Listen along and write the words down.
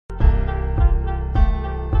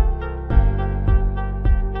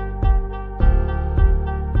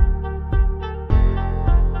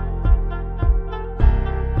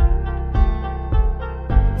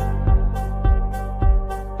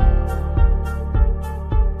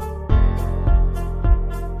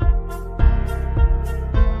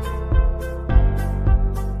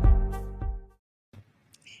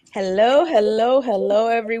Hello, hello, hello,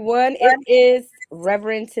 everyone. It is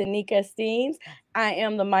Reverend Tanika Steens. I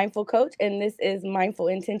am the Mindful Coach, and this is Mindful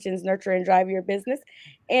Intentions Nurture and Drive Your Business.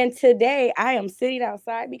 And today I am sitting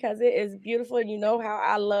outside because it is beautiful, and you know how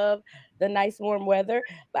I love the nice warm weather.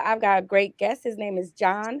 But I've got a great guest. His name is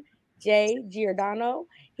John J. Giordano.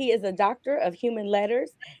 He is a doctor of human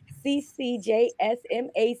letters,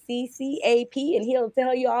 CCJSMACCAP, and he'll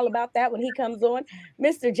tell you all about that when he comes on.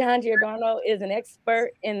 Mr. John Giordano is an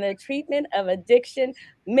expert in the treatment of addiction,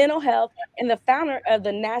 mental health, and the founder of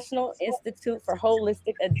the National Institute for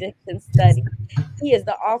Holistic Addiction Studies. He is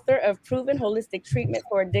the author of Proven Holistic Treatment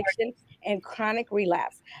for Addiction and Chronic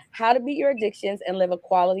Relapse: How to Beat Your Addictions and Live a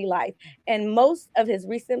Quality Life. And most of his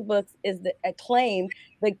recent books is the acclaimed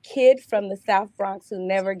The Kid from the South Bronx Who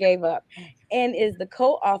Never Gave Up, and is the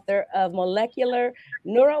co-author of Molecular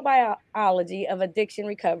Neurobiology of Addiction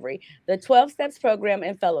Recovery, the 12 Steps Program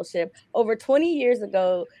and Fellowship. Over 20 years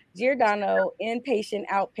ago, Giordano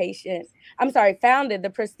founded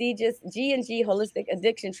the prestigious G&G Holistic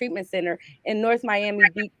Addiction Treatment Center in North Miami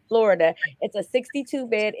Beach, Florida. It's a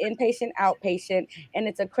 62-bed inpatient outpatient, and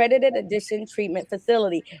it's accredited addiction treatment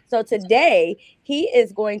facility. So today he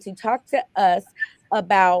is going to talk to us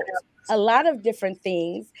about a lot of different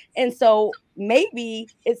things. And so maybe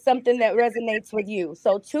it's something that resonates with you.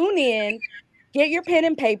 So tune in, get your pen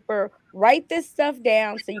and paper, write this stuff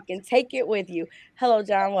down so you can take it with you. Hello,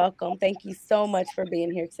 John. Welcome. Thank you so much for being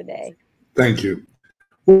here today. Thank you.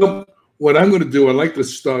 Well, what I'm going to do, I'd like to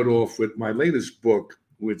start off with my latest book,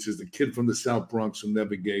 which is The Kid from the South Bronx Who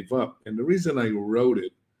Never Gave Up. And the reason I wrote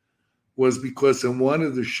it was because I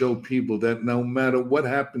wanted to show people that no matter what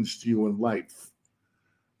happens to you in life,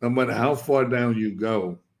 no matter how far down you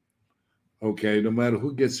go, okay, no matter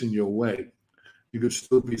who gets in your way, you could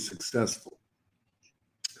still be successful.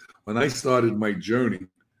 When I started my journey,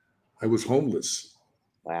 I was homeless.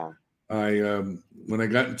 Wow. When I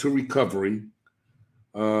got into recovery,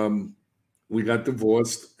 we got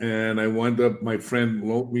divorced, and I wound up. My friend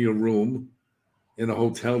loaned me a room in a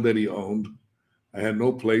hotel that he owned. I had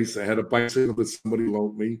no place. I had a bicycle that somebody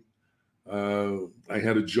loaned me. I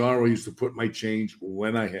had a jar I used to put my change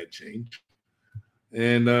when I had change,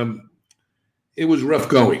 and it was rough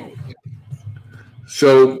going.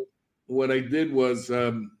 So what I did was,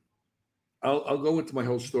 I'll go into my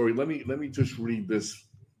whole story. Let me just read this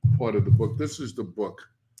part of the book. This is the book.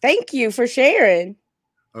 Thank you for sharing.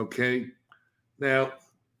 Okay. Now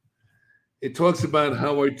it talks about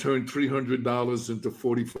how I turned $300 into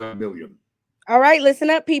 45 million. All right, listen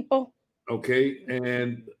up, people. Okay.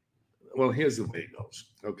 And well, here's the way it goes.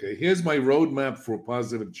 Okay. Here's my roadmap for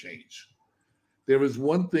positive change. There is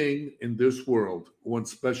one thing in this world, one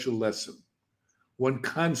special lesson, one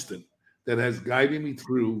constant that has guided me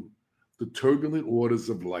through the turbulent waters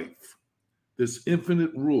of life. This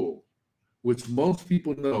infinite rule, which most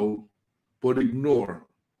people know but ignore,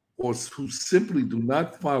 or who simply do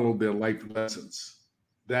not follow their life lessons.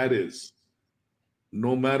 That is,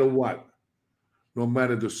 no matter what, no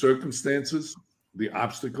matter the circumstances, the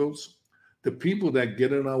obstacles, the people that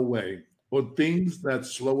get in our way, or things that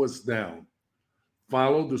slow us down,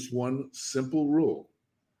 follow this one simple rule: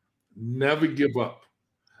 never give up.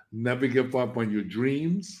 Never give up on your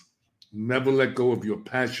dreams, never let go of your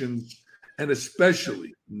passions, and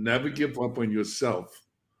especially never give up on yourself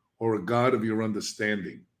or a God of your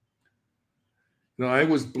understanding. I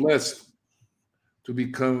was blessed to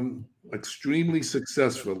become extremely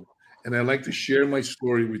successful, and I'd like to share my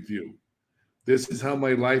story with you. This is how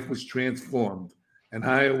my life was transformed and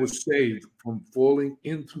how I was saved from falling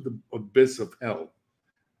into the abyss of hell.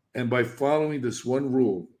 And by following this one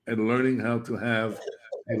rule and learning how to have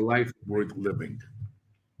a life worth living.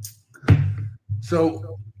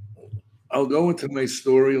 So I'll go into my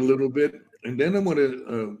story a little bit, and then I'm going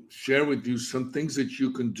to share with you some things that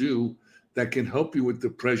you can do that can help you with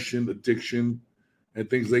depression, addiction, and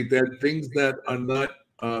things like that, things that are not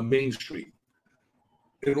mainstream.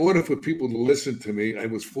 In order for people to listen to me, I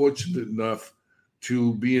was fortunate enough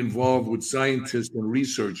to be involved with scientists and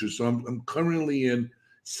researchers. So I'm currently in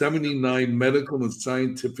 79 medical and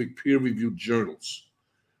scientific peer-reviewed journals.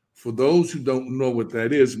 For those who don't know what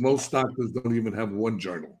that is, most doctors don't even have one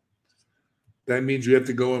journal. That means you have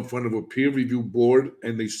to go in front of a peer review board,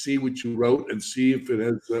 and they see what you wrote and see if it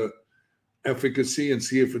has efficacy and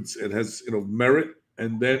see if it has merit,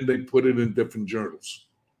 and then they put it in different journals.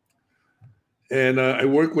 And I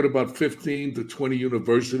work with about 15 to 20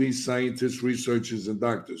 universities, scientists, researchers, and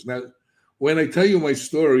doctors. Now, when I tell you my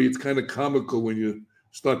story, it's kind of comical when you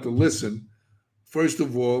start to listen. First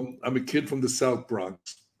of all, I'm a kid from the South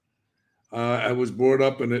Bronx. I was brought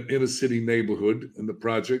up in an inner city neighborhood in the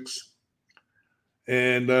projects.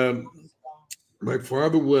 And my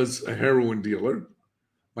father was a heroin dealer.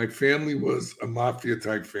 My family was a mafia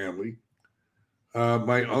type family.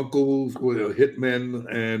 My uncles were hitmen,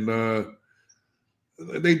 and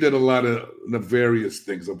they did a lot of nefarious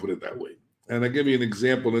things. I'll put it that way. And I give you an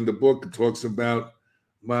example in the book. It talks about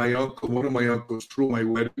my uncle. One of my uncles threw my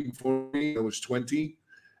wedding for me. I was 20,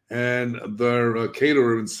 and their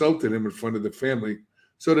caterer insulted him in front of the family.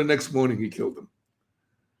 So the next morning, he killed him.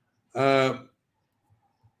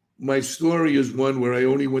 My story is one where I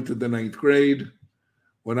only went to the 9th grade.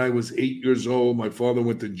 When I was 8 years old, my father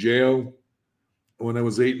went to jail. When I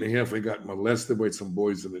was 8 and a half, I got molested by some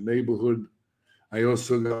boys in the neighborhood. I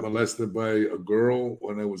also got molested by a girl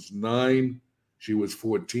when I was 9. She was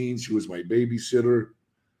 14. She was my babysitter,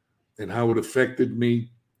 and how it affected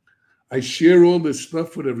me. I share all this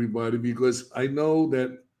stuff with everybody because I know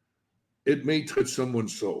that it may touch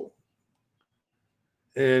someone's soul.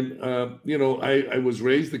 And, I was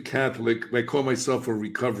raised a Catholic. I call myself a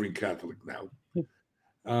recovering Catholic now.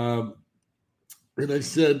 And I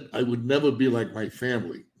said I would never be like my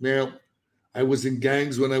family. Now, I was in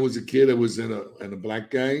gangs when I was a kid. I was in a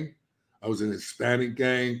black gang. I was in a Hispanic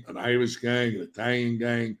gang, an Irish gang, an Italian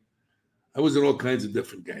gang. I was in all kinds of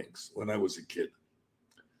different gangs when I was a kid.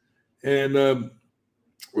 And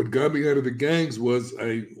what got me out of the gangs was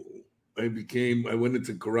I went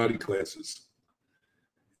into karate classes.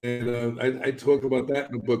 And I talk about that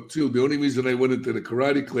in the book too. The only reason I went into the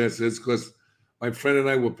karate class is because my friend and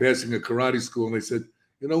I were passing a karate school, and I said,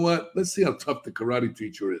 you know what? Let's see how tough the karate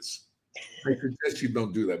teacher is. I suggest you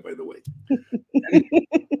don't do that, by the way.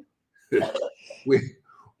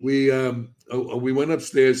 we went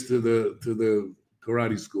upstairs to the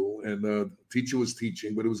karate school, and the teacher was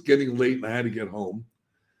teaching, but it was getting late, and I had to get home.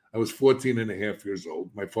 I was 14 and a half years old.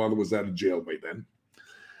 My father was out of jail by then.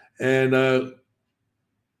 And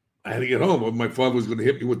I had to get home, or my father was going to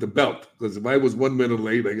hit me with the belt, because if I was 1 minute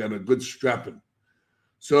late, I got a good strapping.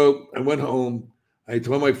 So I went home. I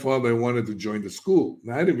told my father I wanted to join the school.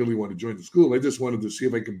 Now, I didn't really want to join the school. I just wanted to see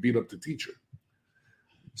if I could beat up the teacher.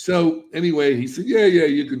 So anyway, he said, yeah,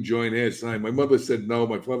 you can join. Hey, sign. My mother said no.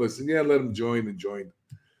 My father said, yeah, let him join, and joined.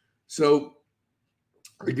 So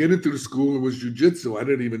I get into the school. It was jiu-jitsu. I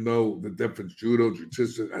didn't even know the difference, judo,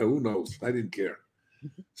 jiu-jitsu. Who knows? I didn't care.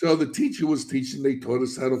 So the teacher was teaching. They taught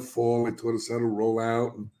us how to fall. They taught us how to roll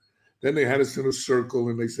out. And then they had us in a circle,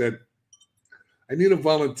 and they said, I need a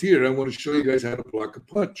volunteer. I want to show you guys how to block a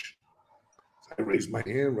punch. So I raised my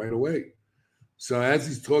hand right away. So as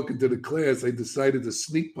he's talking to the class, I decided to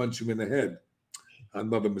sneak punch him in the head.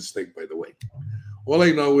 Another mistake, by the way. All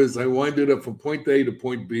I know is I winded up from point A to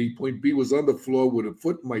point B. Point B was on the floor with a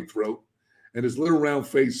foot in my throat and his little round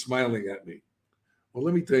face smiling at me. Well,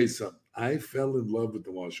 let me tell you something. I fell in love with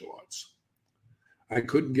the martial arts. I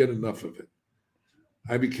couldn't get enough of it.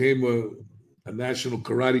 I became a national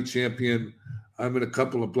karate champion. I'm in a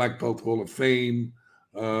couple of Black Belt Hall of Fame.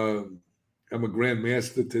 I'm a Grand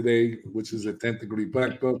Master today, which is a 10th degree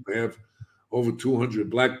black belt. I have over 200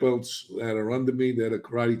 black belts that are under me that are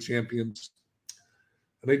karate champions.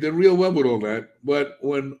 And I did real well with all that. But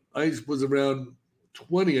when I was around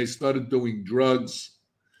 20, I started doing drugs.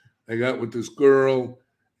 I got with this girl.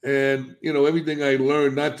 And, everything I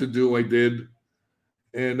learned not to do, I did.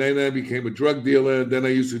 And then I became a drug dealer. Then I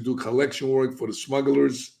used to do collection work for the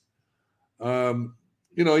smugglers. I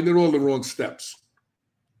did all the wrong steps.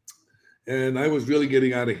 And I was really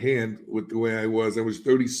getting out of hand with the way I was. I was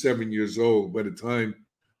 37 years old by the time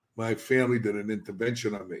my family did an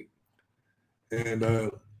intervention on me.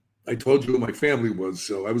 And I told you who my family was.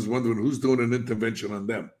 So I was wondering who's doing an intervention on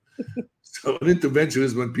them. So an intervention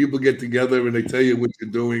is when people get together and they tell you what you're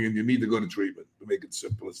doing and you need to go to treatment, to make it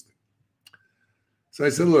simplistic. So I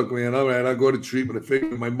said, look, man, all right, I'll go to treatment. I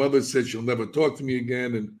figured my mother said she'll never talk to me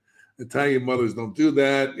again. And Italian mothers don't do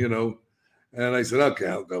that, And I said, okay,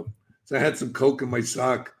 I'll go. So I had some Coke in my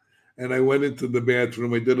sock, and I went into the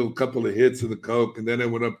bathroom. I did a couple of hits of the Coke, and then I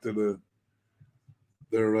went up to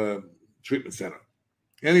their treatment center.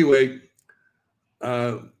 Anyway,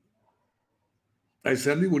 I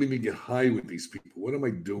said, I wouldn't even get high with these people. What am I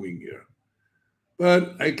doing here?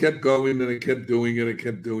 But I kept going, and I kept doing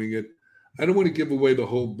it. I don't want to give away the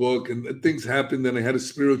whole book, and things happened. Then I had a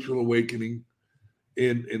spiritual awakening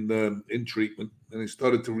in treatment, and I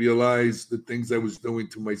started to realize the things I was doing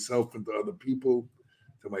to myself and to other people,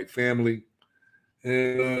 to my family.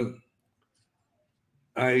 And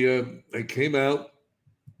I came out,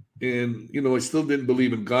 and I still didn't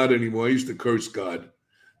believe in God anymore. I used to curse God.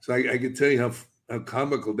 So I can tell you how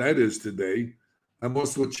comical that is today. I'm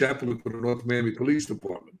also a chaplain for the North Miami Police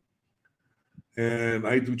Department. and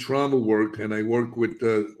I do trauma work, and I work with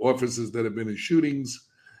officers that have been in shootings,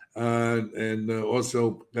 and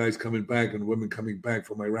also guys coming back and women coming back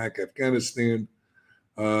from Iraq, Afghanistan,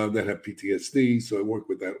 that have PTSD. So I work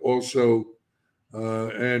with that also,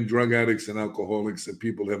 and drug addicts and alcoholics and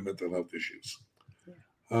people who have mental health issues.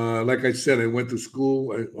 Like I said, I went to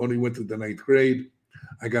school. I only went to the 9th grade.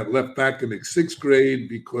 I got left back in the 6th grade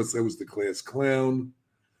because I was the class clown.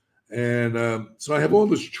 And so I have all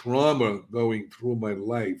this trauma going through my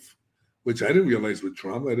life, which I didn't realize was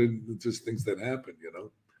trauma. I didn't, just things that happened, you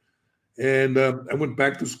know. And I went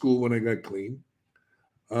back to school when I got clean.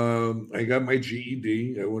 I got my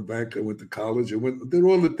GED. I went back. I went to college. Did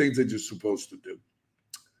all the things that you're supposed to do.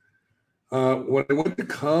 When I went to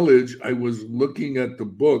college, I was looking at the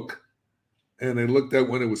book, and I looked at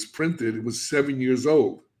when it was printed. It was 7 years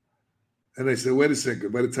old. And I said, wait a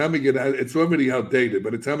second. By the time I get out, it's already outdated.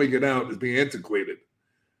 By the time I get out, it's being antiquated.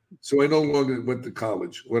 So I no longer went to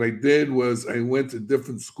college. What I did was I went to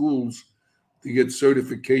different schools to get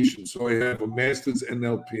certification. So I have a master's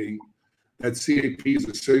NLP. That CAP is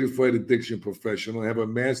a certified addiction professional. I have a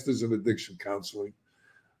master's in addiction counseling.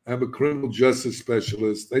 I'm a criminal justice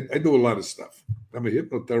specialist. I do a lot of stuff. I'm a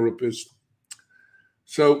hypnotherapist.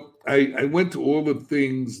 So I went to all the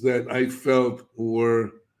things that I felt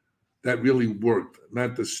that really worked,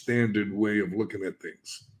 not the standard way of looking at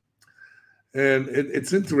things. And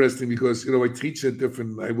it's interesting because, you know,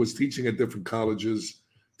 I was teaching at different colleges,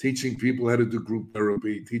 teaching people how to do group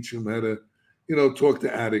therapy, teaching them how to, you know, talk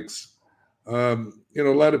to addicts. You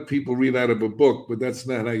know, a lot of people read out of a book, but that's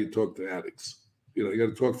not how you talk to addicts. You know, you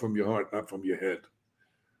got to talk from your heart, not from your head.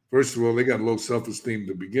 First of all, they got low self-esteem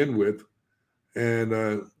to begin with. And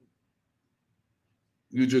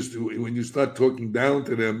when you start talking down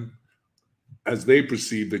to them as they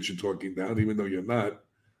perceive that you're talking down, even though you're not,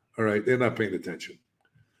 all right, they're not paying attention.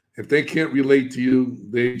 If they can't relate to you,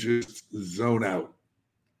 they just zone out.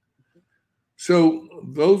 So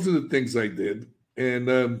those are the things I did.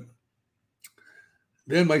 And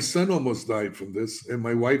then my son almost died from this, and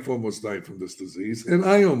my wife almost died from this disease, and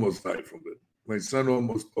I almost died from it. My son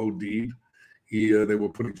almost OD'd. They were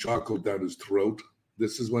putting chocolate down his throat.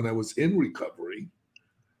 This is when I was in recovery.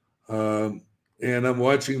 And I'm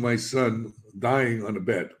watching my son dying on a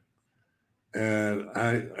bed. And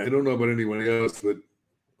I don't know about anyone else, but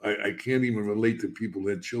I can't even relate to people who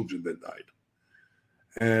had children that died.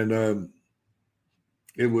 And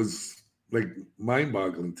it was like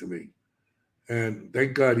mind-boggling to me. And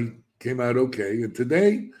thank God he came out okay. And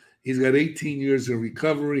today he's got 18 years in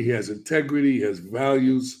recovery. He has integrity. He has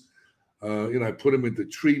values. You know, I put him into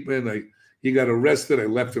treatment. He got arrested. I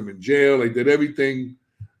left him in jail. I did everything,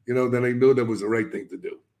 you know, that I knew that was the right thing to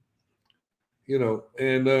do. You know,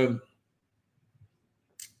 and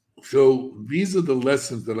so these are the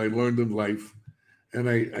lessons that I learned in life. And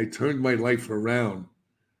I turned my life around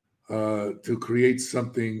to create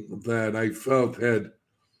something that I felt had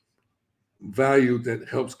value that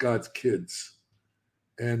helps God's kids.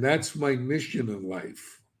 And that's my mission in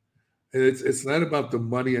life. And it's not about the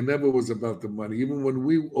money. It never was about the money. Even when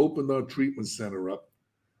we opened our treatment center up,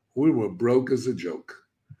 we were broke as a joke.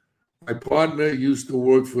 My partner used to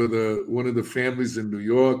work for one of the families in New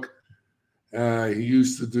York. He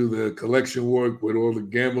used to do the collection work with all the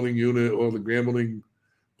gambling unit, all the gambling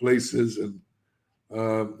places. And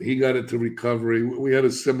he got into recovery. We had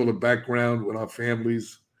a similar background with our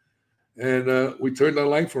families. And we turned our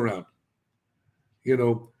life around, you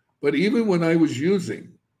know. But even when I was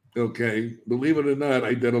using, okay, believe it or not,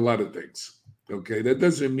 I did a lot of things, okay? That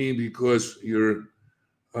doesn't mean because you're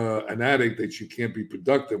an addict that you can't be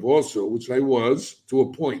productive also, which I was to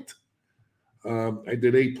a point. I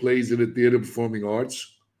did 8 plays in the Theater of Performing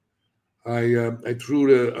Arts. I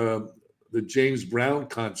threw the James Brown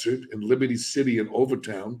concert in Liberty City in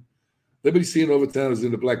Overtown. Liberty City in Overtown is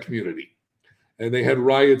in the Black community. And they had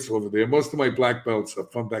riots over there. Most of my black belts are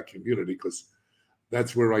from that community because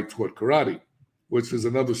that's where I taught karate, which is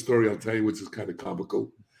another story I'll tell you, which is kind of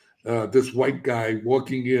comical. This white guy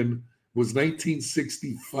walking in, was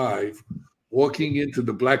 1965, walking into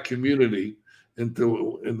the black community and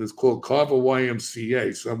it's called Carver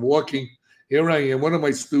YMCA. So I'm walking, here I am. One of my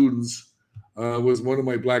students was one of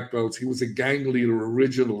my black belts. He was a gang leader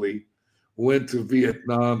originally, went to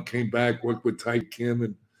Vietnam, came back, worked with Tai Kim,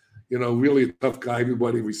 and you know, really a tough guy.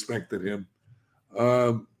 Everybody respected him.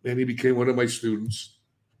 And he became one of my students.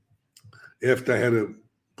 After I had to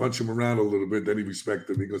punch him around a little bit, then he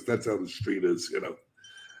respected me because that's how the street is, you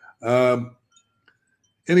know.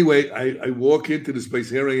 Anyway, I walk into this place.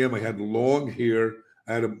 Here I am. I had long hair.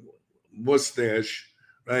 I had a mustache,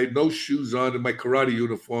 right? No shoes on in my karate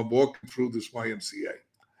uniform, walking through this YMCA.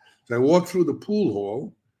 So I walk through the pool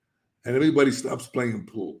hall, and everybody stops playing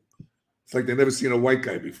pool. It's like they've never seen a white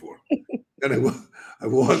guy before. And I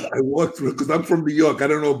walk through because I'm from New York. I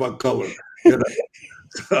don't know about color. You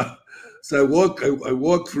know? So I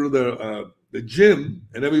walk through the gym,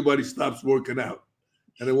 and everybody stops working out.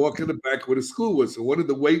 And I walk in the back where the school was. So one of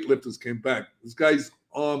the weightlifters came back. This guy's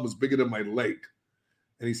arm was bigger than my leg.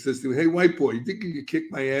 And he says to me, "Hey, white boy, you think you could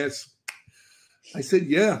kick my ass?" I said,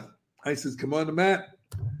 "Yeah." I says, "Come on the mat."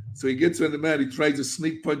 So he gets on the mat. He tries to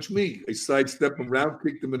sneak punch me. I sidestep him, round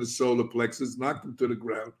kicked him in the solar plexus, knocked him to the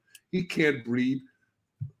ground. He can't breathe.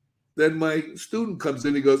 Then my student comes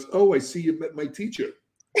in. He goes, "Oh, I see you met my teacher."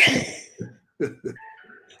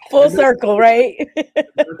 Full circle, right?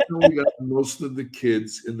 That's how we got most of the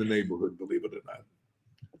kids in the neighborhood, believe it or not.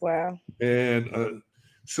 Wow. And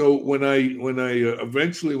so when I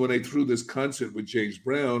eventually when I threw this concert with James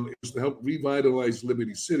Brown, it was to help revitalize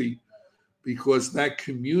Liberty City because that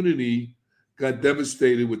community got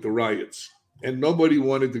devastated with the riots, and nobody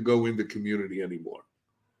wanted to go in the community anymore.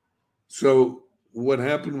 So what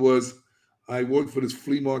happened was I worked for this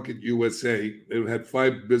Flea Market USA. It had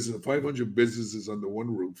 500 businesses under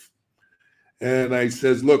one roof. And I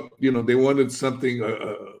says, look, they wanted something,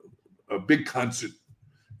 a big concert,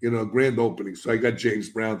 a grand opening. So I got James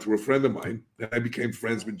Brown through a friend of mine, and I became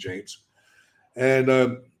friends with James. And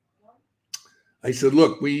I said,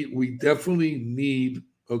 look, we definitely need,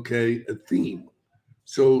 a theme.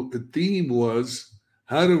 So the theme was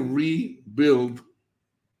how to rebuild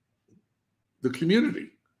the community.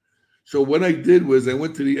 So what I did was I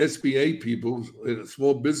went to the SBA people, a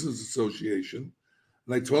Small Business Association,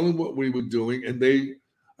 and I told them what we were doing, and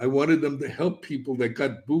I wanted them to help people that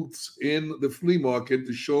got booths in the flea market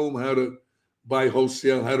to show them how to buy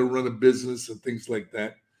wholesale, how to run a business, and things like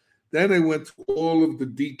that. Then I went to all of the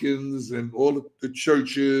deacons and all of the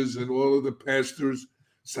churches and all of the pastors.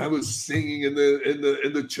 So I was singing in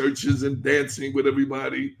the churches and dancing with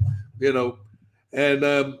everybody,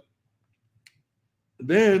 and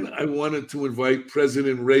then I wanted to invite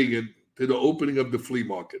President Reagan to the opening of the flea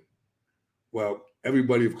market. Well,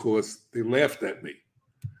 everybody, of course, they laughed at me,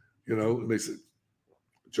 and they said,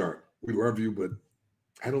 "John, we love you, but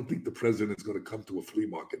I don't think the president's going to come to a flea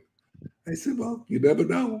market." I said, "Well, you never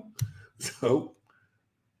know." So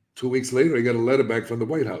 2 weeks later, I got a letter back from the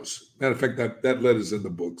White House. Matter of fact, that letter's in the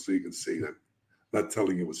book, so you can see that. I'm not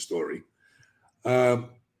telling you a story.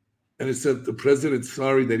 And it said the president's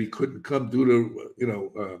sorry that he couldn't come due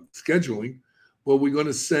to scheduling, but we're going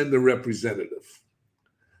to send a representative.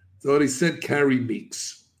 So they sent Carrie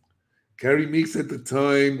Meeks. Carrie Meeks at the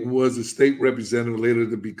time was a state representative, later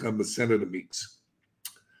to become a Senator Meeks.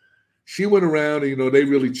 She went around and, they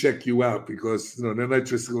really check you out because, they're not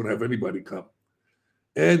just going to have anybody come.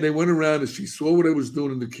 And they went around and she saw what I was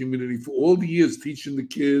doing in the community for all the years, teaching the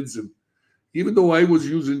kids. And even though I was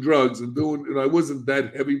using drugs and doing, I wasn't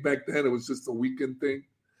that heavy back then. It was just a weekend thing.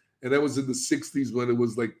 And that was in the 60s when it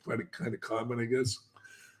was like kind of common, I guess.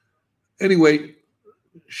 Anyway,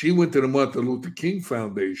 she went to the Martin Luther King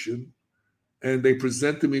Foundation and they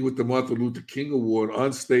presented me with the Martin Luther King Award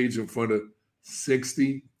on stage in front of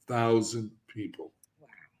 60,000 people.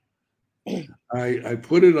 I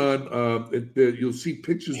put it on, you'll see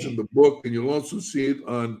pictures in the book, and you'll also see it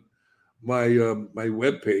on my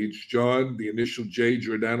webpage, John, the initial J,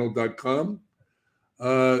 Giordano.com.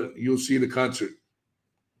 You'll see the concert,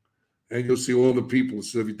 and you'll see all the people.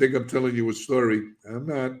 So if you think I'm telling you a story, I'm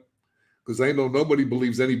not, because I know nobody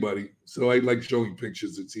believes anybody. So I like showing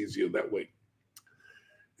pictures. It's easier that way.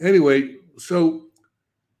 Anyway, so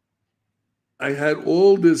I had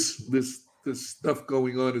all this stuff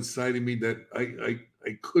going on inside of me that I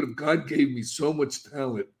could have. God gave me so much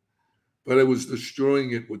talent, but I was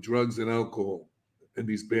destroying it with drugs and alcohol and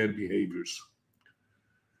these bad behaviors.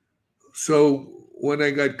 So when I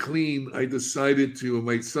got clean, I decided to.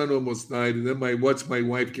 My son almost died, and then I watched my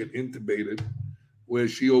wife get intubated, where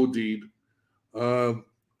she OD'd.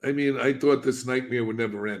 I thought this nightmare would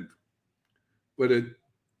never end, but it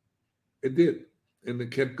did, and it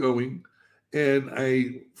kept going. And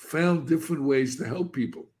I found different ways to help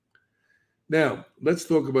people. Now, let's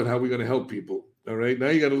talk about how we're going to help people. All right. Now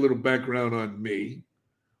you got a little background on me.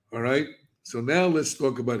 All right. So now let's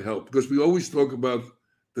talk about help, because we always talk about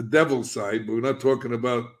the devil side, but we're not talking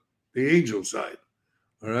about the angel side.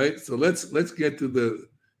 All right. So let's get to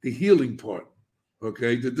the healing part.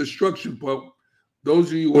 Okay. The destruction part. Those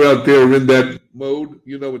of you who are out there in that mode,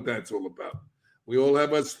 you know what that's all about. We all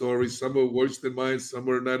have our stories. Some are worse than mine. Some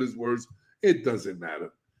are not as worse. It doesn't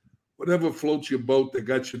matter. Whatever floats your boat that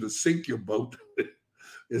got you to sink your boat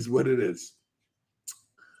is what it is.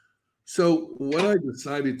 So what I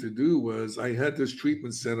decided to do was I had this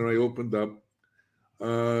treatment center I opened up.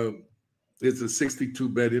 Uh, it's a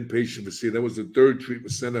 62-bed inpatient facility. That was the third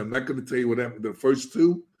treatment center. I'm not going to tell you what happened to the first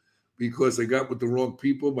two because I got with the wrong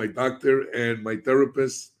people, my doctor and my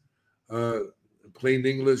therapist. Uh, in plain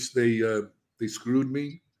English, they screwed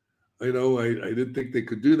me. I didn't think they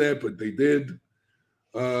could do that, but they did.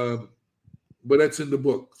 Uh, but that's in the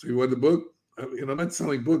book. So you want the book? I'm not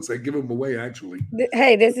selling books. I give them away, actually.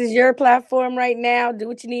 Hey, this is your platform right now. Do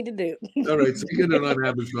what you need to do. All right, so you get it on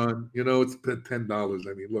Amazon. It's $10.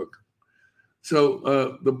 I mean, look.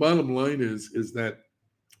 So the bottom line is that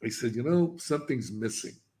I said, something's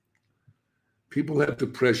missing. People have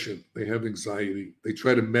depression. They have anxiety. They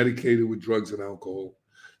try to medicate it with drugs and alcohol.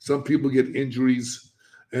 Some people get injuries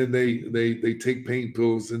and they take pain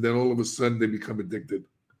pills, and then all of a sudden they become addicted,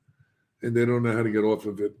 and they don't know how to get off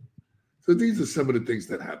of it. So these are some of the things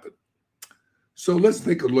that happen. So let's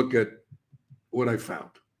take a look at what I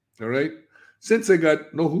found. All right. Since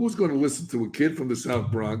who's going to listen to a kid from the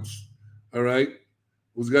South Bronx, all right,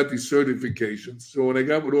 who's got these certifications. So when I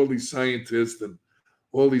got with all these scientists and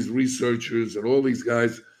all these researchers and all these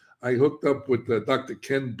guys, I hooked up with Dr.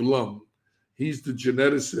 Ken Blum. He's the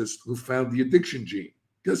geneticist who found the addiction gene.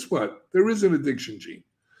 Guess what? There is an addiction gene.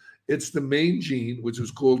 It's the main gene, which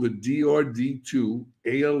is called the DRD2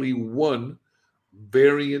 ALE1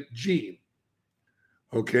 variant gene.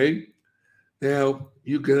 Okay? Now,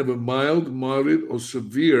 you can have a mild, moderate, or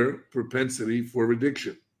severe propensity for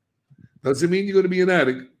addiction. Doesn't mean you're going to be an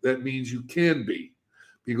addict. That means you can be,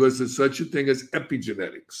 because there's such a thing as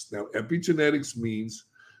epigenetics. Now, epigenetics means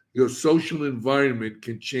your social environment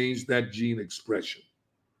can change that gene expression.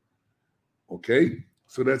 Okay?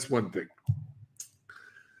 So that's one thing.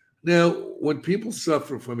 Now, when people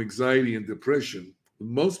suffer from anxiety and depression,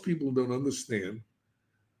 most people don't understand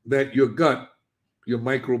that your gut, your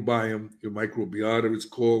microbiome, your microbiota, it's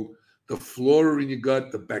called the flora in your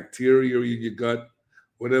gut, the bacteria in your gut,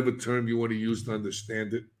 whatever term you want to use to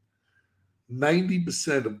understand it.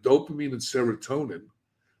 90% of dopamine and serotonin,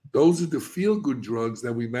 those are the feel-good drugs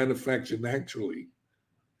that we manufacture naturally,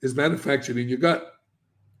 is manufactured in your gut.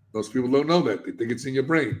 Most people don't know that. They think it's in your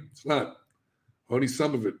brain. It's not. Only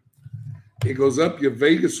some of it. It goes up your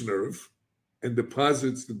vagus nerve and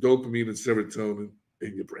deposits the dopamine and serotonin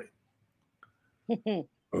in your brain.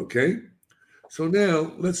 Okay? So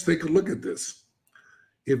now let's take a look at this.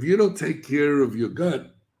 If you don't take care of your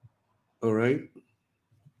gut, all right,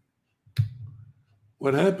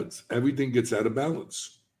 what happens? Everything gets out of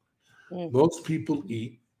balance. Most people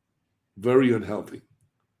eat very unhealthy.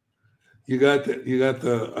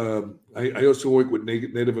 I also work with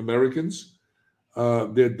Native Americans.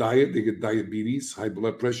 Their diet, they get diabetes, high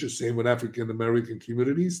blood pressure. Same with African American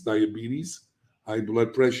communities, diabetes, high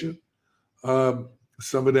blood pressure.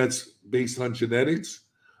 Some of that's based on genetics,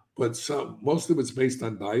 but most of it's based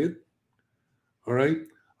on diet. All right.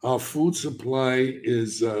 Our food supply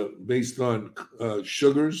is based on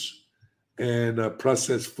sugars and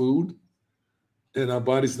processed food, and our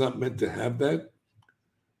body's not meant to have that.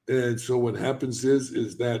 And so what happens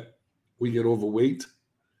is that we get overweight,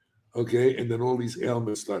 okay, and then all these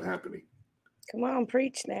ailments start happening. Come on,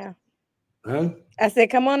 preach now. Huh? I said,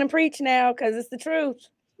 come on and preach now, because it's the truth.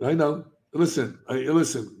 I know. Listen,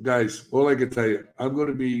 guys, all I can tell you, I'm going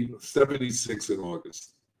to be 76 in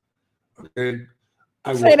August. Okay?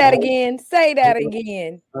 Say that again. Say that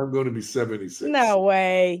again. I'm going to be 76. No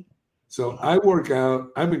way. So I work out.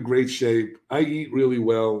 I'm in great shape. I eat really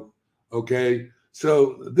well. Okay?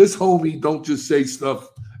 So this homie don't just say stuff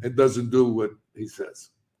and doesn't do what he says.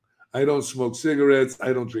 I don't smoke cigarettes.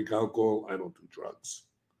 I don't drink alcohol. I don't do drugs.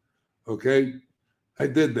 Okay? I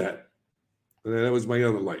did that. And that was my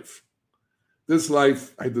other life. This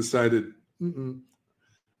life, I decided,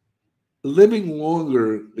 living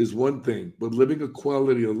longer is one thing, but living a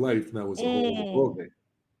quality of life now is a whole thing.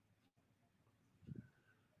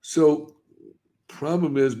 So,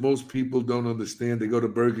 problem is, most people don't understand. They go to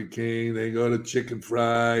Burger King, they go to Chicken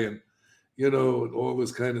Fry, and all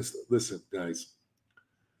this kind of stuff. Listen, guys,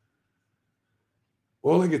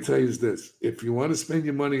 all I can tell you is this: if you want to spend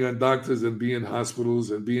your money on doctors and be in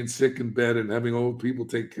hospitals and being sick in bed and having old people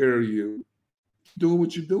take care of you, doing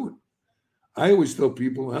what you're doing. I always tell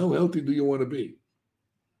people, how healthy do you want to be?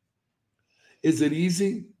 Is it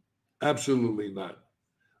easy? Absolutely not.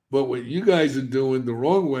 But what you guys are doing the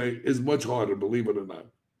wrong way is much harder, believe it or not.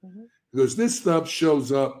 Mm-hmm. Because this stuff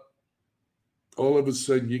shows up, all of a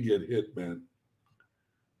sudden you get hit, man.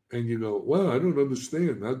 And you go, wow, I don't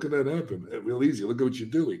understand. How could that happen? It's real easy. Look at what you're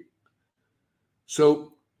doing.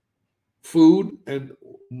 So food, and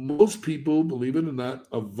most people, believe it or not,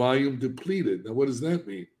 are volume depleted. Now, what does that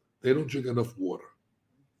mean? They don't drink enough water.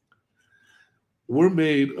 We're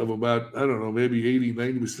made of about, I don't know, maybe 80,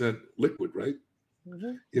 90% liquid, right?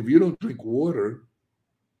 Mm-hmm. If you don't drink water,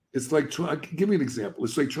 it's like, give me an example.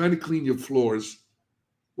 It's like trying to clean your floors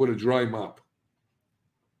with a dry mop.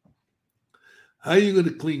 How are you going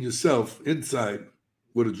to clean yourself inside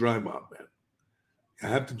with a dry mop, man? You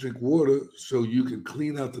have to drink water so you can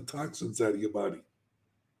clean out the toxins out of your body.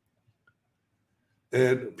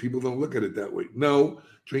 And people don't look at it that way. No,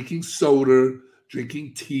 drinking soda,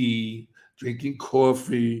 drinking tea, drinking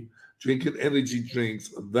coffee, drinking energy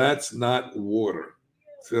drinks, that's not water.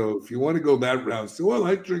 So if you want to go that route, say, well,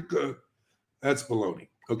 I drink, that's baloney.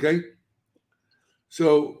 Okay?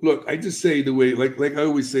 So look, I just say the way, like I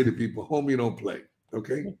always say to people, homie, don't play.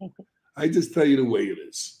 Okay? I just tell you the way it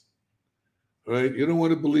is. All right? You don't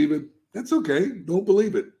want to believe it? That's okay. Don't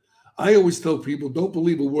believe it. I always tell people, don't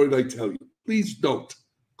believe a word I tell you. Please don't.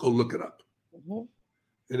 Go look it up. Mm-hmm.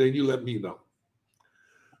 And then you let me know.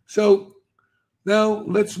 So now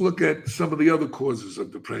let's look at some of the other causes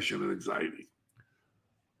of depression and anxiety.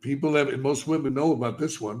 People have, and most women know about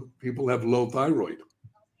this one, people have low thyroid.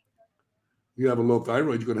 You have a low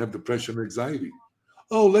thyroid, you're going to have depression and anxiety.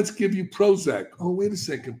 Oh, let's give you Prozac. Oh, wait a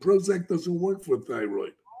second. Prozac doesn't work for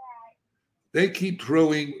thyroid. They keep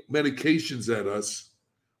throwing medications at us.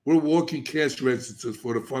 We're walking cash registers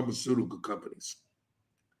for the pharmaceutical companies.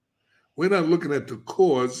 We're not looking at the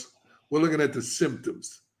cause. We're looking at the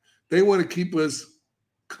symptoms. They want to keep us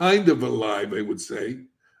kind of alive, I would say,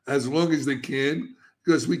 as long as they can,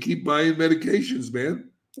 because we keep buying medications, man.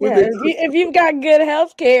 Yeah, if you've got good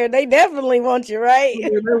health care, they definitely want you, right? They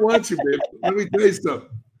want you, man. Let me tell you something.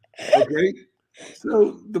 Okay?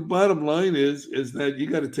 So the bottom line is that you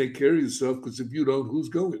got to take care of yourself, because if you don't, who's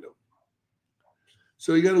going to?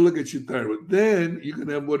 So you got to look at your thyroid. Then you can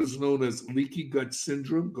have what is known as leaky gut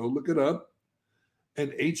syndrome. Go look it up.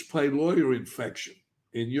 And H. pylori infection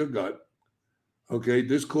in your gut. Okay,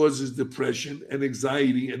 this causes depression and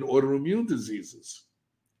anxiety and autoimmune diseases.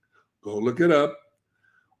 Go look it up.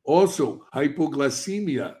 Also,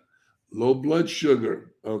 hypoglycemia, low blood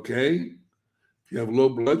sugar. Okay, if you have low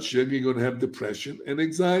blood sugar, you're going to have depression and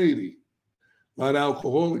anxiety. A lot of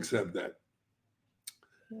alcoholics have that.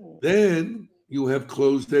 Then you have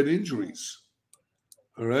closed-head injuries.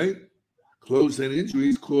 All right, closed-head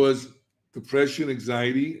injuries cause depression,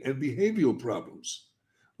 anxiety, and behavioral problems.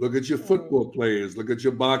 Look at your football players. Look at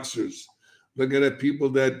your boxers. Look at people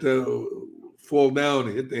that fall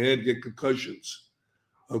down, hit the head, get concussions.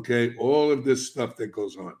 Okay, all of this stuff that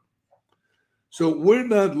goes on. So we're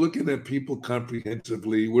not looking at people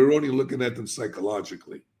comprehensively. We're only looking at them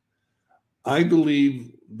psychologically. I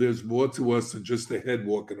believe there's more to us than just the head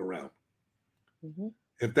walking around. Mm-hmm.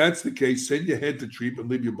 If that's the case, send your head to treatment,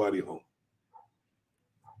 leave your body home.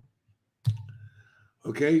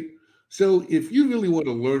 Okay? So if you really want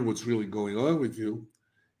to learn what's really going on with you,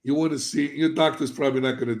 you want to see, your doctor's probably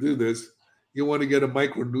not going to do this, you want to get a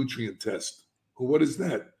micronutrient test. Well, what is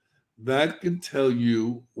that? That can tell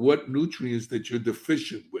you what nutrients that you're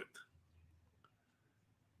deficient with.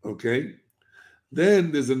 Okay?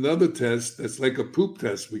 Then there's another test that's like a poop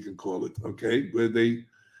test, we can call it, okay, where they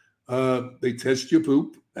test your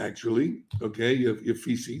poop, actually, okay, your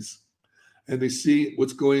feces, and they see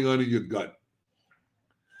what's going on in your gut.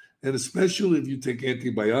 And especially if you take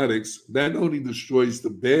antibiotics, that only destroys the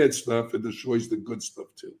bad stuff, it destroys the good stuff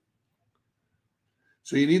too.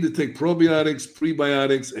 So you need to take probiotics,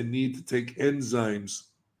 prebiotics, and need to take enzymes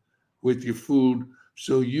with your food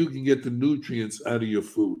so you can get the nutrients out of your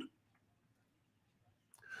food.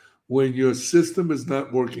 When your system is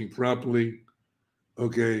not working properly,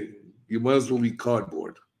 okay, you might as well eat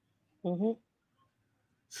cardboard. Mm-hmm.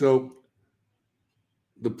 So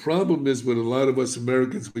the problem is with a lot of us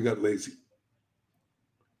Americans, we got lazy.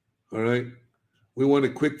 All right? We want a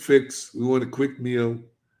quick fix. We want a quick meal.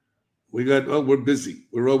 We're busy.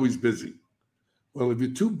 We're always busy. Well, if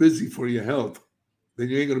you're too busy for your health, then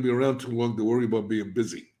you ain't going to be around too long to worry about being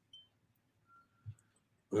busy.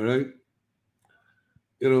 All right?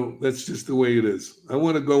 You know, that's just the way it is. I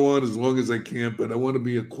want to go on as long as I can, but I want to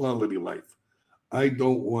be a quality life. I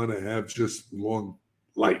don't want to have just long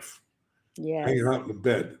life. Yeah. Hanging out in the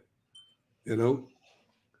bed, you know?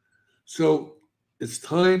 So it's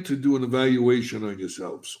time to do an evaluation on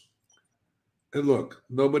yourselves. And look,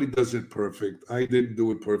 nobody does it perfect. I didn't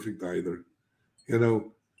do it perfect either, you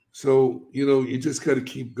know? So, you know, you just got to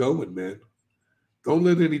keep going, man. Don't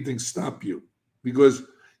let anything stop you, because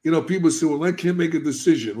you know, people say, well, I can't make a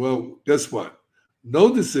decision. Well, guess what?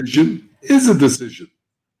 No decision is a decision.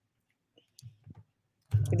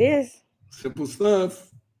 It is. Simple stuff.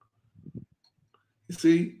 You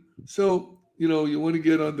see? So, You want to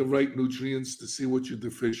get on the right nutrients to see what you're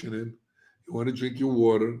deficient in. You want to drink your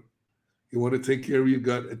water. You want to take care of your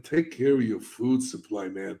gut and take care of your food supply,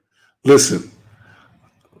 man. Listen,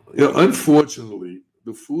 unfortunately,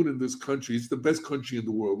 the food in this country is the best country in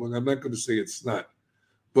the world. Look, I'm not going to say it's not.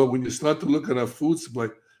 But when you start to look at our food supply,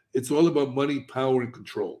 it's all about money, power, and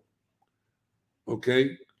control.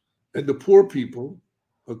 Okay? And the poor people,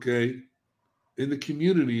 okay, in the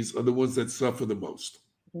communities are the ones that suffer the most.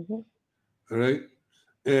 Mhm. All right?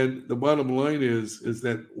 And the bottom line is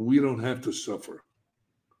that we don't have to suffer.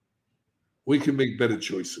 We can make better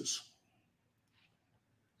choices.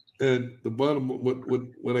 And the bottom,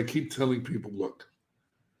 what I keep telling people, look,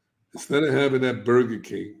 instead of having that Burger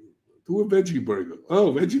King, do a veggie burger.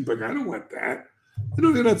 Oh, veggie burger, I don't want that.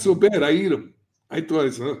 They're not so bad. I eat them. I thought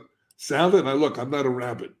it's salad. I look, I'm not a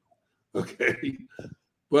rabbit, okay,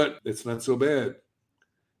 but it's not so bad.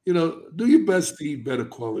 Do your best to eat better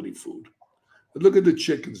quality food. And look at the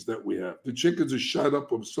chickens that we have. The chickens are shot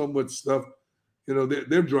up with so much stuff.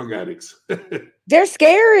 They're drug addicts. They're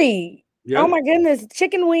scary. Oh Yep. my goodness.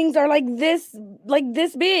 Chicken wings are like this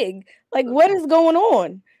big. Like, what is going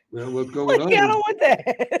on? Well, what's going Like, on I don't is want they're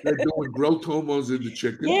that. doing growth hormones in the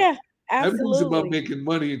chicken. Yeah, Everything's about absolutely. making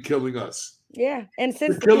money and killing us. Yeah. And They're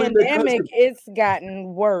since the killing their pandemic, cousins. it's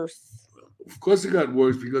gotten worse. Of course, it got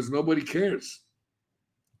worse because nobody cares.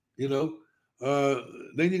 You know. Uh,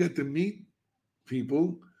 then you got the meat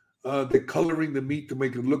people. They're coloring the meat to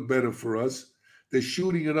make it look better for us. They're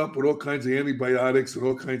shooting it up with all kinds of antibiotics and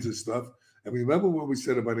all kinds of stuff. And remember what we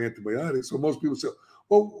said about antibiotics. So most people say,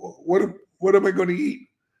 "Well, what am I going to eat?"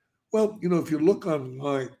 Well, if you look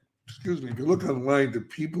online, if you look online, the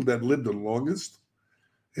people that live the longest,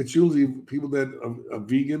 it's usually people that are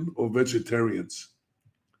vegan or vegetarians.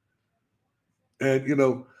 And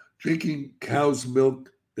drinking cow's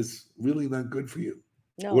milk is really not good for you.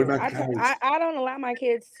 We're No, not I, t- I cows. I don't allow my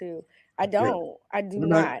kids to. I Yeah, don't. I do we're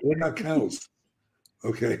not not. we're not cows.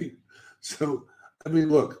 Okay, so I mean,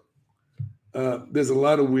 look, there's a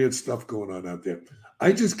lot of weird stuff going on out there.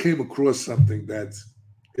 I just came across something that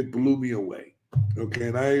it blew me away. Okay,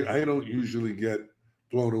 and I don't usually get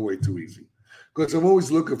blown away too easy because I'm always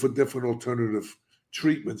looking for different alternative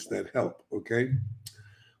treatments that help. Okay,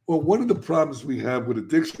 well, one of the problems we have with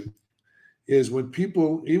addiction is when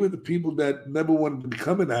people, even the people that never wanted to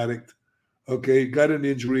become an addict, okay, got an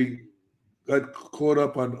injury, got caught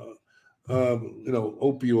up on,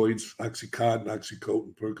 opioids, Oxycontin,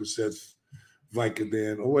 Oxycontin, Percocets,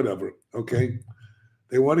 Vicodin, or whatever. Okay,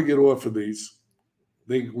 they want to get off of these.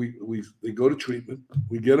 They go to treatment.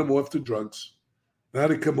 We get them off the drugs. Now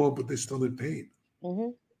they come home, but they're still in pain. Hmm.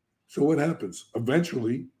 So what happens?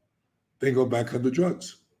 Eventually, they go back on the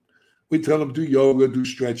drugs. We tell them do yoga, do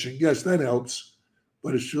stretching. Yes, that helps,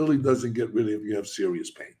 but it surely doesn't get rid of if you have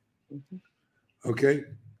serious pain. Hmm. Okay,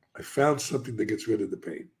 I found something that gets rid of the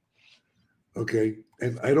pain. Okay,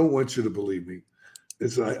 and I don't want you to believe me.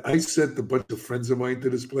 I sent a bunch of friends of mine to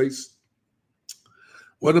this place.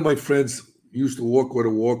 One of my friends used to walk with a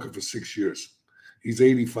walker for 6 years. He's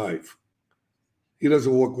 85. He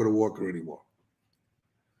doesn't walk with a walker anymore.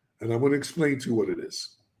 And I'm going to explain to you what it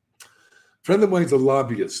is. A friend of mine's a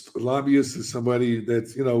lobbyist. A lobbyist is somebody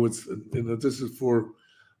that's, this is for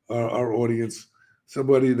our audience,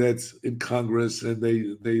 somebody that's in Congress and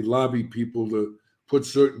they lobby people to put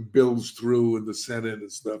certain bills through in the Senate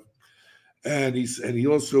and stuff. And he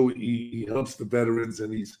also he helps the veterans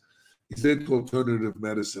and he's into alternative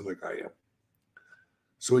medicine like I am.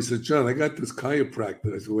 So he said, John, I got this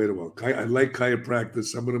chiropractor. I said, wait a minute. I like chiropractors.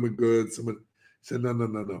 Some of them are good. He said, no, no,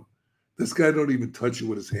 no, no. This guy don't even touch you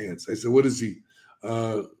with his hands. I said, what is he?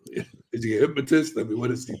 Uh, is he a hypnotist? I mean,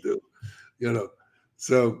 what does he do? You know.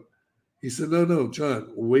 So he said, no, no,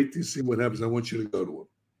 John, wait to see what happens. I want you to go to him.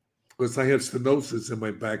 Because I have stenosis in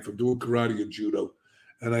my back from doing karate and judo,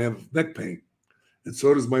 and I have neck pain. And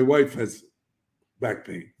so does my wife has back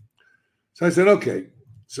pain. So I said, okay.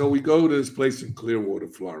 So we go to this place in Clearwater,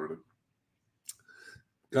 Florida.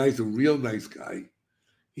 Guy's a real nice guy.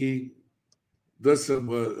 He does some,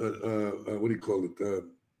 what do you call it?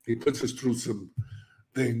 He puts us through some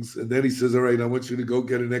things. And then he says, all right, I want you to go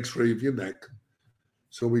get an x-ray of your neck.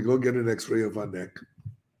 So we go get an x-ray of our neck.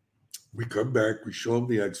 We come back. We show him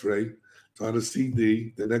the x-ray. It's on a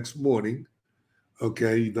CD. The next morning,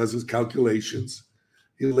 okay, he does his calculations.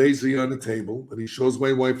 He lays me on the table, and he shows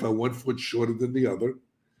my wife I'm 1 foot shorter than the other.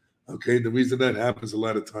 Okay, the reason that happens a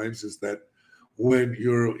lot of times is that when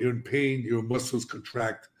you're in pain, your muscles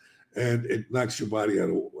contract, and it knocks your body out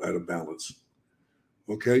of balance.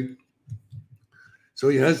 Okay, so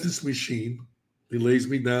he has this machine. He lays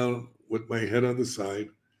me down with my head on the side,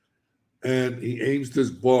 and he aims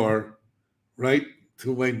this bar right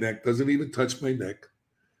to my neck, doesn't even touch my neck.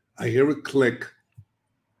 I hear a click.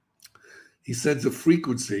 He sends a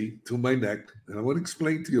frequency to my neck, and I want to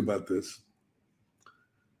explain to you about this.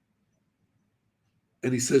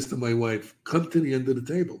 And he says to my wife, come to the end of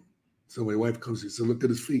the table. So my wife comes, he said, look at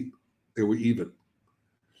his feet. They were even.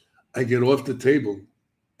 I get off the table,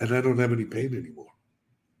 and I don't have any pain anymore.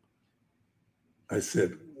 I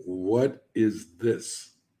said, what is this?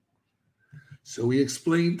 So he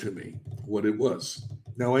explained to me what it was.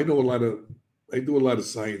 Now I do a lot of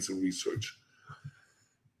science and research.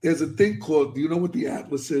 There's a thing called, do you know what the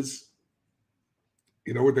atlas is?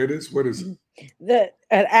 You know what that is? What is it? The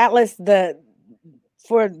atlas,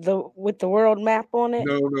 with the world map on it?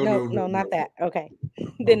 No, not that. Okay. Then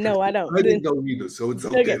okay. no, I don't. I didn't know either, so it's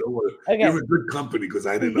okay. Okay. Don't worry. Okay. You're in good company because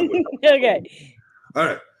I didn't know. Okay. All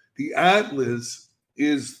right. The atlas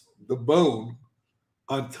is the bone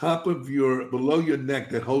on top of below your neck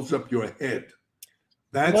that holds up your head.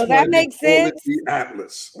 That's well, that makes sense. The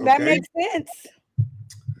atlas. Okay? That makes sense.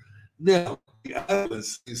 Now, the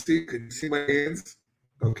atlas, can you see my hands?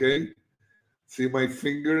 Okay. See my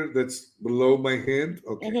finger that's below my hand?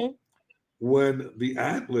 Okay. Mm-hmm. When the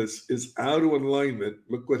atlas is out of alignment,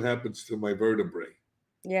 look what happens to my vertebrae.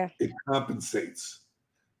 Yeah. It compensates.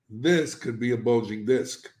 This could be a bulging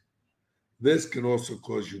disc. This can also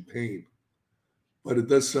cause you pain, but it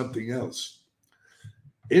does something else.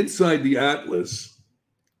 Inside the atlas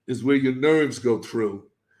is where your nerves go through.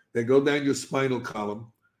 They go down your spinal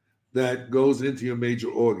column that goes into your major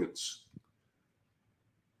organs.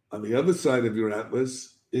 On the other side of your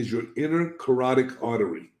atlas is your inner carotid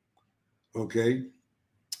artery. Okay?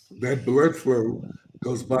 That blood flow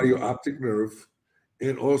goes by your optic nerve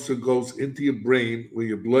and also goes into your brain, where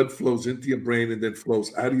your blood flows into your brain and then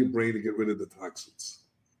flows out of your brain to get rid of the toxins.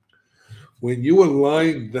 When you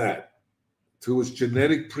align that to its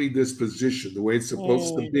genetic predisposition, the way it's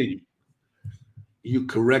supposed to be, you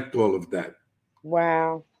correct all of that.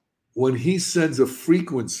 Wow. When he sends a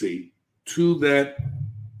frequency to that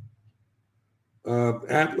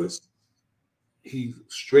atlas, he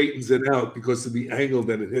straightens it out because of the angle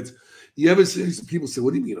that it hits. You ever see people say,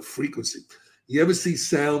 what do you mean a frequency? You ever see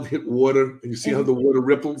sound hit water and you see how the water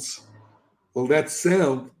ripples? Well, that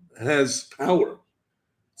sound has power.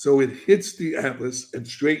 So it hits the atlas and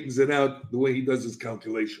straightens it out the way he does his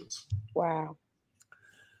calculations. Wow.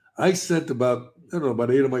 I sent about 8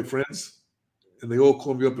 of my friends, and they all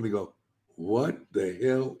call me up and they go, what the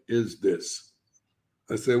hell is this?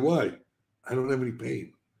 I say, why? I don't have any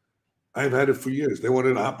pain. I've had it for years. They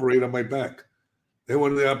wanted to operate on my back. They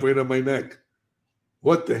wanted to operate on my neck.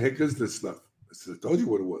 What the heck is this stuff? I said, I told you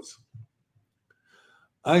what it was.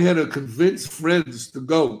 I had to convince friends to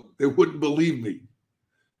go. They wouldn't believe me.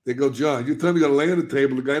 They go, John, you tell me you got to lay on the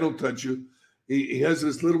table. The guy don't touch you. He has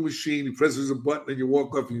this little machine. He presses a button and you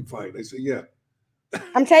walk off and you're fine. I say, yeah.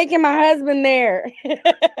 I'm taking my husband there. No,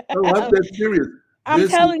 I'm that serious. I'm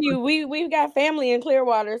telling you, we've got family in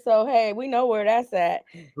Clearwater, so hey, we know where that's at.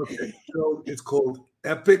 Okay, so it's called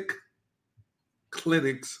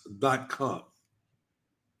epicclinics.com.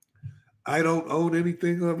 I don't own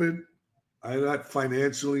anything of it. I'm not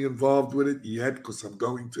financially involved with it yet because I'm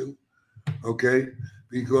going to, okay?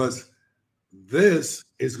 Because this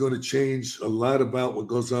is going to change a lot about what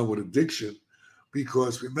goes on with addiction.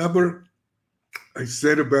 Because remember, I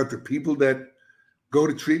said about the people that go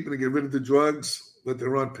to treatment and get rid of the drugs that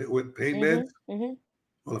they're on with pain meds. Mm-hmm.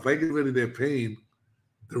 Well, if I get rid of their pain,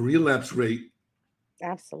 the relapse rate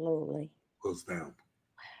absolutely goes down.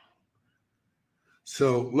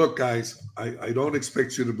 So look, guys, I don't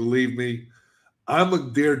expect you to believe me. I'm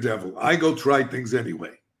a daredevil. I go try things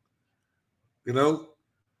anyway. You know?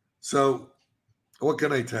 So what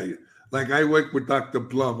can I tell you? Like I work with Dr.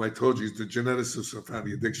 Blum. I told you he's the geneticist who found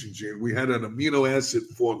the addiction gene. We had an amino acid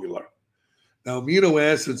formula. Now, amino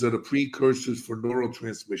acids are the precursors for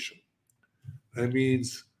neurotransmission. That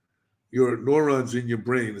means your neurons in your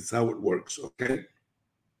brain. It's how it works, okay?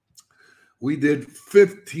 We did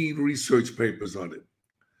 15 research papers on it.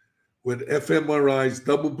 With fMRIs,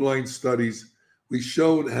 double-blind studies, we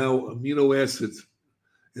showed how amino acids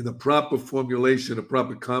in the proper formulation, a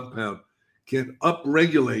proper compound, can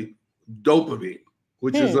upregulate dopamine,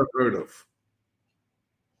 which is unheard of.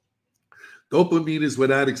 Dopamine is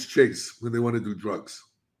what addicts chase when they want to do drugs.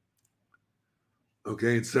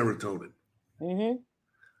 Okay, and serotonin. Mm-hmm.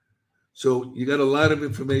 So you got a lot of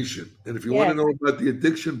information. And if you want to know about the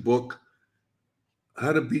addiction book,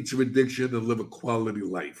 How to Beat Your Addiction and Live a Quality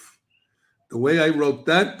Life. The way I wrote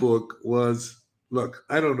that book was, look,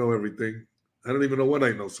 I don't know everything. I don't even know what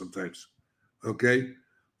I know sometimes. Okay?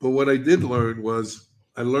 But what I did learn was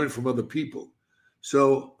I learned from other people.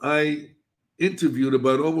 So I interviewed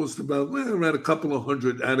around a couple of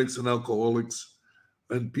hundred addicts and alcoholics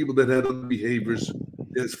and people that had other behaviors.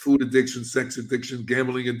 There's food addiction, sex addiction,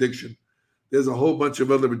 gambling addiction. There's a whole bunch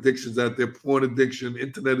of other addictions out there, porn addiction,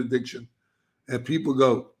 internet addiction. And people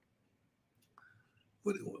go,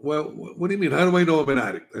 what do you mean? How do I know I'm an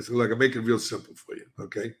addict? I said, look, I make it real simple for you,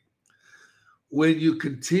 okay? When you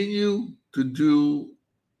continue to do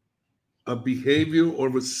a behavior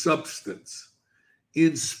or a substance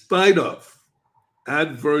in spite of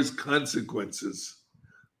adverse consequences,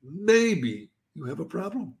 maybe you have a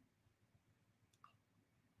problem.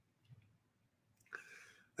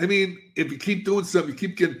 I mean, if you keep doing something, you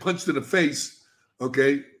keep getting punched in the face,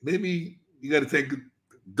 okay, maybe you got to take a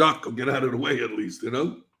duck or get out of the way at least, you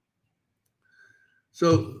know?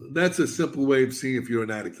 So that's a simple way of seeing if you're an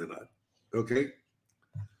addict or not, okay?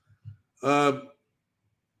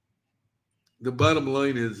 The bottom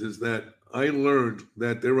line is that I learned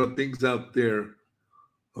that there are things out there,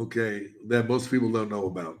 okay, that most people don't know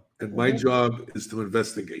about. And my job is to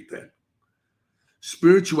investigate that.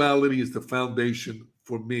 Spirituality is the foundation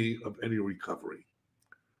for me of any recovery.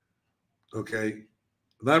 Okay?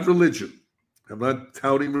 Not religion. I'm not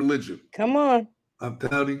touting religion. Come on. I'm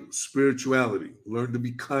touting spirituality. Learn to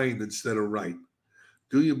be kind instead of right.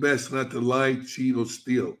 Do your best not to lie, cheat, or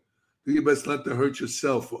steal. Do your best not to hurt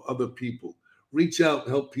yourself or other people. Reach out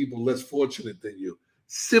and help people less fortunate than you.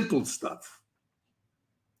 Simple stuff.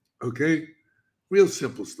 Okay? Real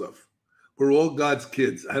simple stuff. We're all God's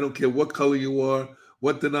kids. I don't care what color you are,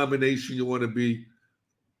 what denomination you want to be.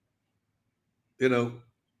 You know,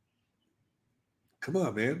 come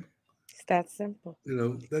on, man. It's that simple. You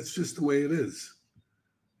know, that's just the way it is.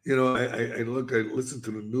 You know, I listen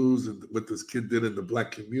to the news and what this kid did in the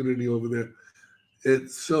black community over there.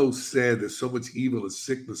 It's so sad. There's so much evil and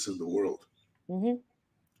sickness in the world. Mm-hmm.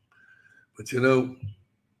 But, you know,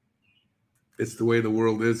 it's the way the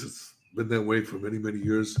world is. It's been that way for many, many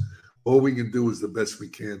years. All we can do is the best we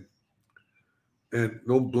can. And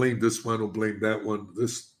don't blame this one, don't blame that one.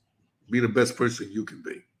 Just be the best person you can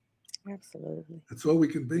be. Absolutely. That's all we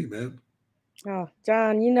can be, man. Oh,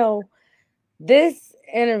 John, you know, this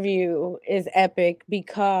interview is epic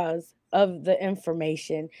because of the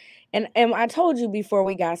information. And I told you before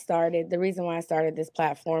we got started, the reason why I started this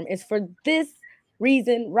platform is for this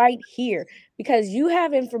reason right here, because you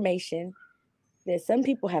have information that some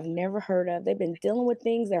people have never heard of. They've been dealing with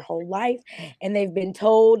things their whole life, and they've been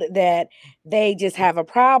told that they just have a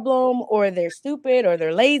problem, or they're stupid, or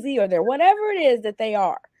they're lazy, or they're whatever it is that they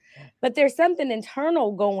are. But there's something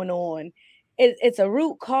internal going on. It's a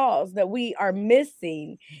root cause that we are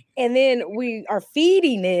missing, and then we are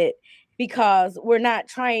feeding it because we're not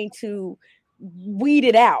trying to weed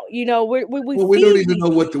it out. You know, we don't even know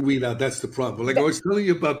what to weed out. That's the problem. Like I was telling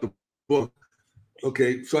you about the book.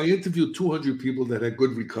 Okay, so I interviewed 200 people that had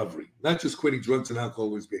good recovery, not just quitting drugs and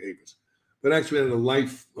alcohol behaviors, but actually had a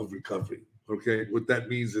life of recovery. Okay, what that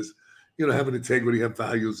means is, you know, having integrity, have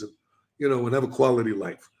values, and, you know, and have a quality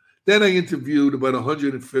life. Then I interviewed about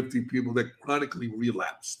 150 people that chronically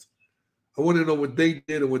relapsed. I want to know what they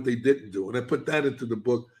did and what they didn't do. And I put that into the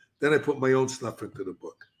book. Then I put my own stuff into the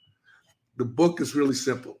book. The book is really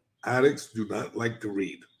simple. Addicts do not like to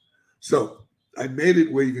read. So I made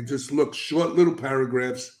it where you can just look, short little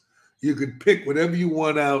paragraphs. You can pick whatever you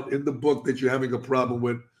want out in the book that you're having a problem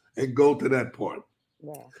with and go to that part.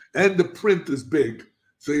 Wow. And the print is big,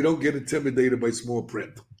 so you don't get intimidated by small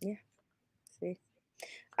print. Yeah. See?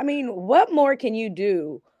 I mean, what more can you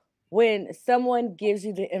do when someone gives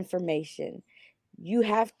you the information? You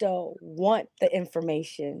have to want the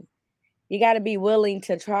information. You got to be willing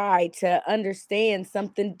to try to understand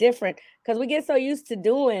something different, because we get so used to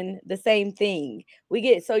doing the same thing. We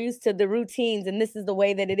get so used to the routines, and this is the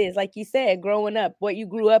way that it is. Like you said, growing up, what you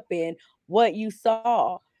grew up in, what you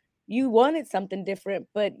saw, you wanted something different,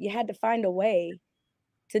 but you had to find a way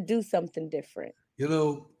to do something different.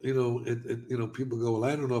 People go, well,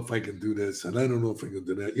 I don't know if I can do this, and I don't know if I can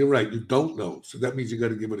do that. You're right. You don't know. So that means you got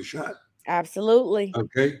to give it a shot. Absolutely.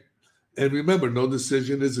 Okay. And remember, no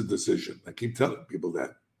decision is a decision. I keep telling people that.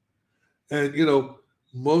 And, you know,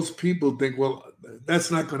 most people think, well,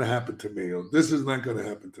 that's not going to happen to me, or this is not going to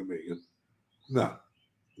happen to me. And no.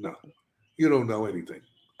 You don't know anything.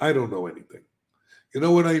 I don't know anything. You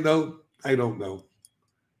know what I know? I don't know.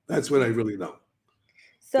 That's what I really know.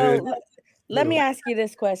 So let me ask you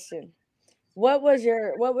this question. What was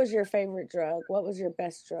your favorite drug? What was your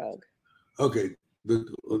best drug? Okay.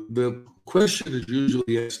 The question is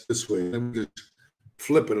usually asked this way. Let me just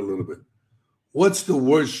flip it a little bit. What's the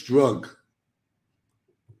worst drug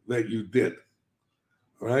that you did?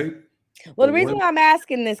 All right? Well, But the reason one, why I'm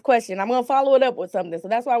asking this question, I'm going to follow it up with something. So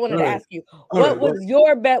that's why I wanted all to right, ask you, all what right. was Well,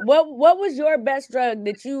 your best, what was your best drug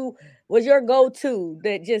that you was your go-to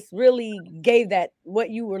that just really gave that what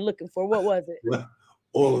you were looking for? What was it? well,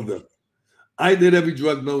 all of them. I did every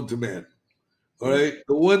drug known to man. All Mm. right.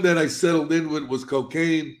 The one that I settled in with was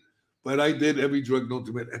cocaine, but I did every drug known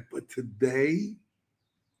to man. But today,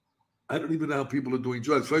 I don't even know how people are doing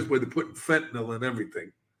drugs. First of all, they're putting fentanyl in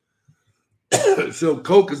everything. So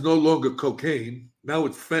coke is no longer cocaine. Now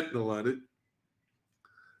it's fentanyl on it.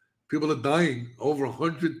 People are dying. Over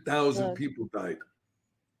 100,000 Drugs. people died.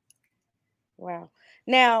 Wow.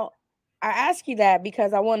 Now, I ask you that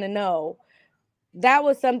because I want to know that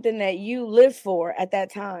was something that you lived for at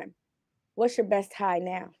that time. What's your best high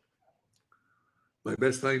now? My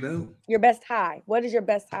best high now, Your best high. What is your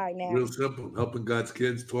best high real now? simple. Helping God's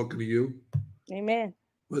kids, talking to you. Amen.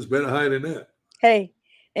 What's better high than that? Hey,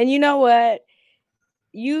 and you know what?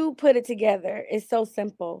 You put it together. It's so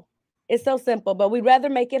simple. It's so simple, but we'd rather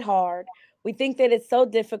make it hard. We think that it's so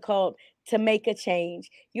difficult to make a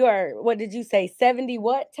change. You are, what did you say? 70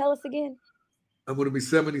 what? Tell us again. I'm going to be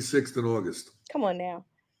 76th in August. Come on now.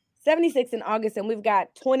 76 in August, and we've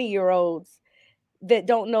got 20-year-olds that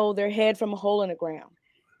don't know their head from a hole in the ground.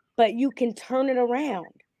 But you can turn it around,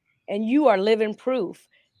 and you are living proof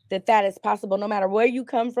that that is possible. No matter where you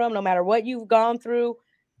come from, no matter what you've gone through,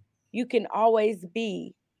 you can always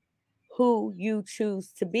be who you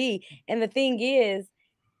choose to be. And the thing is,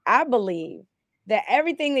 I believe that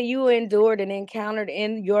everything that you endured and encountered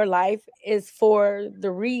in your life is for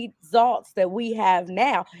the results that we have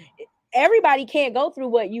now. Everybody can't go through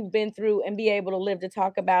what you've been through and be able to live to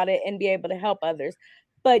talk about it and be able to help others.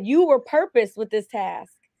 But you were purposed with this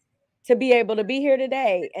task to be able to be here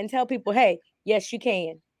today and tell people, hey, yes, you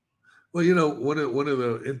can. Well, you know, one of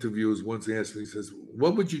the interviewers once asked me, he says,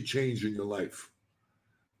 "What would you change in your life?"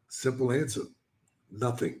 Simple answer: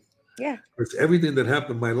 nothing. Yeah, Because everything that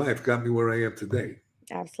happened in my life got me where I am today.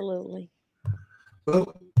 absolutely.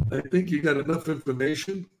 Well, I think you got enough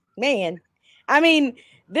information. Man, I mean,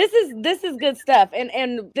 this is good stuff,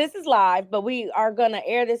 and this is live, but we are gonna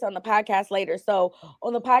air this on the podcast later. So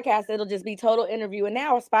on the podcast, it'll just be total interview, and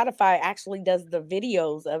now Spotify actually does the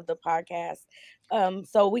videos of the podcast,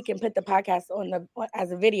 so we can put the podcast on the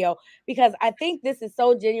as a video because I think this is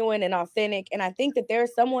so genuine and authentic, and I think that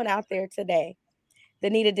there's someone out there today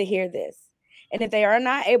that needed to hear this. And if they are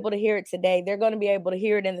not able to hear it today, they're going to be able to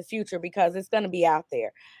hear it in the future because it's going to be out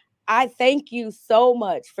there. I thank you so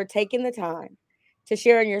much for taking the time to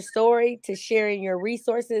sharing your story, to sharing your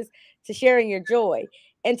resources, to sharing your joy,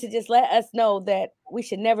 and to just let us know that we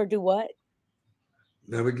should never do what?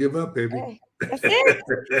 Never give up, baby. Hey, that's it.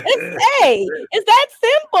 It's that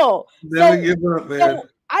simple. Never give up, man. So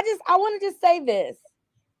I want to just say this.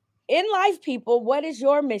 In life, people, what is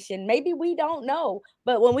your mission? Maybe we don't know,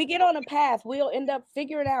 but when we get on a path, we'll end up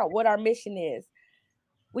figuring out what our mission is.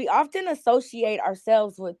 We often associate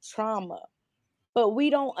ourselves with trauma, but we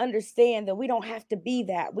don't understand that we don't have to be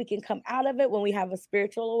that. We can come out of it when we have a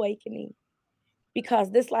spiritual awakening because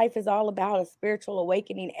this life is all about a spiritual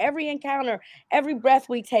awakening. Every encounter, every breath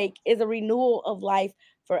we take is a renewal of life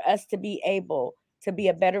for us to be able to be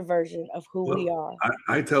a better version of who we Well, are.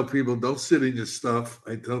 I tell people don't sit in your stuff.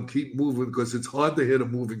 I tell them keep moving because it's hard to hit a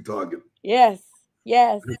moving target. Yes,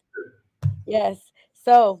 yes, yes.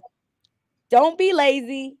 So don't be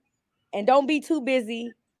lazy and don't be too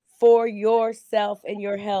busy for yourself and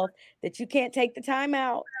your health that you can't take the time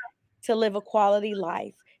out to live a quality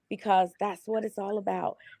life because that's what it's all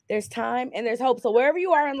about. There's time and there's hope. So wherever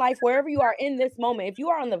you are in life, wherever you are in this moment, if you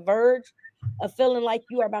are on the verge of feeling like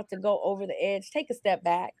you are about to go over the edge, take a step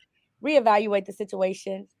back, reevaluate the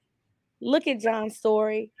situation, look at John's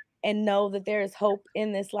story and know that there is hope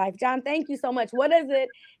in this life. John, thank you so much. What is it,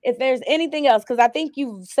 if there's anything else, because I think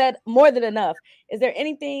you've said more than enough, is there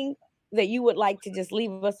anything that you would like to just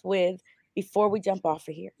leave us with before we jump off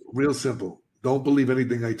of here? Real simple. Don't believe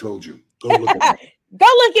anything I told you. Go look it up. Go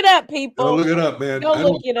look it up, Go people. look it up, man. Go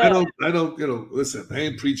look it up. I don't, listen, I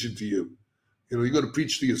ain't preaching to you. You're going to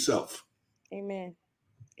preach to yourself. Amen.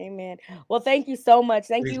 Amen. Well, thank you so much.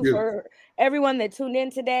 Thank Thank you you. for everyone that tuned in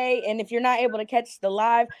today. And if you're not able to catch the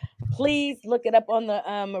live, please look it up on the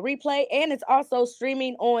replay. And it's also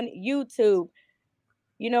streaming on YouTube.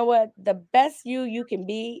 You know what? The best you can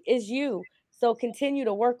be is you. So continue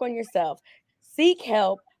to work on yourself. Seek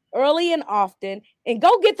help early and often. And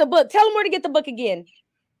go get the book. Tell them where to get the book again.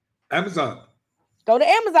 Amazon. Go to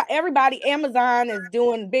Amazon. Everybody, Amazon is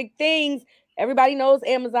doing big things. Everybody knows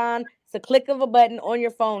Amazon. It's a click of a button on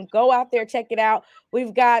your phone. Go out there, check it out.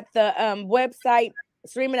 We've got the website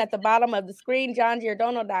streaming at the bottom of the screen,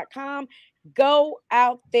 johngiordano.com. Go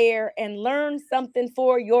out there and learn something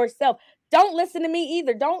for yourself. Don't listen to me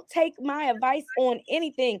either. Don't take my advice on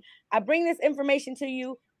anything. I bring this information to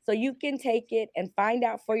you so you can take it and find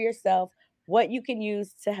out for yourself what you can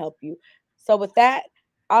use to help you. So, with that,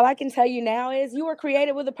 all I can tell you now is you were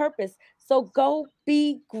created with a purpose. So, go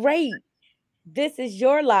be great. This is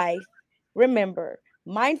your life. Remember,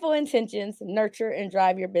 mindful intentions nurture and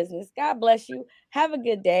drive your business. God bless you. Have a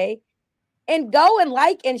good day. And go and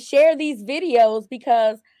like and share these videos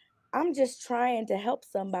because I'm just trying to help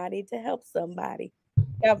somebody to help somebody.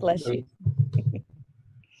 God bless you.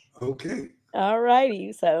 Okay. All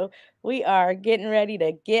righty. So we are getting ready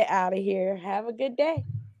to get out of here. Have a good day.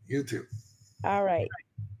 You too. All right.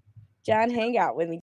 John, hang out with me.